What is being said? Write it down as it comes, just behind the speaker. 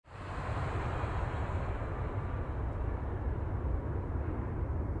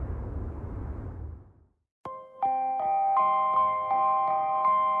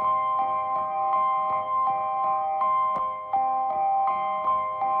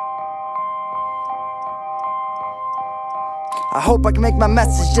I hope I can make my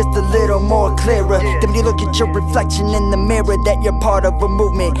message just a little more clearer. Then when you look at your reflection in the mirror, that you're part of a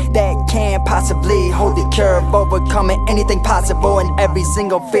movement that can possibly hold the cure of overcoming anything possible and every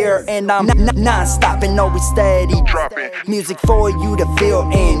single fear. And I'm non-stop and always steady dropping music for you to feel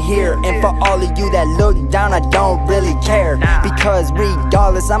and hear. And for all of you that look down, I don't really care, because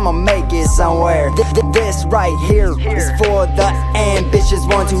regardless I'ma make it somewhere. This right here is for the ambitious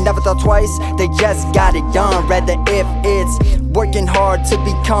ones who never thought twice, they just got it done. Rather if it's working hard to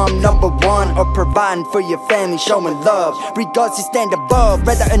become number one, or providing for your family, showing love, regardless you stand above.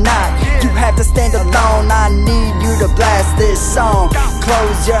 Whether or not you have to stand alone, I need you to blast this song.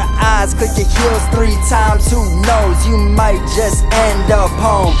 Close your eyes, click your heels 3 times, who knows, you might just end up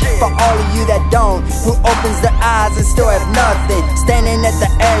home. For all of you that don't, who opens their eyes and still have nothing, standing at the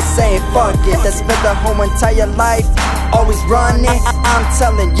edge saying fuck it, that spent their whole entire life always running, I'm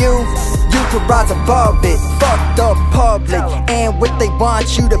telling you, you could rise above it. Fuck the public and what they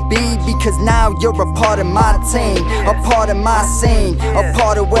want you to be, because now you're a part of my team, a part of my scene, a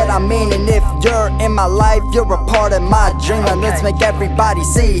part of what I mean. And if you're in my life, you're a part of my dream. And let's make everybody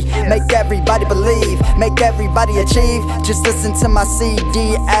see, make everybody believe, make everybody achieve. Just listen to my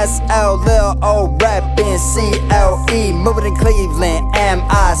CDSL, Lil O rapping CLE, moving in Cleveland,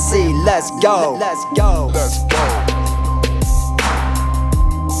 M.I.C. Let's go. Let's go. Let's go.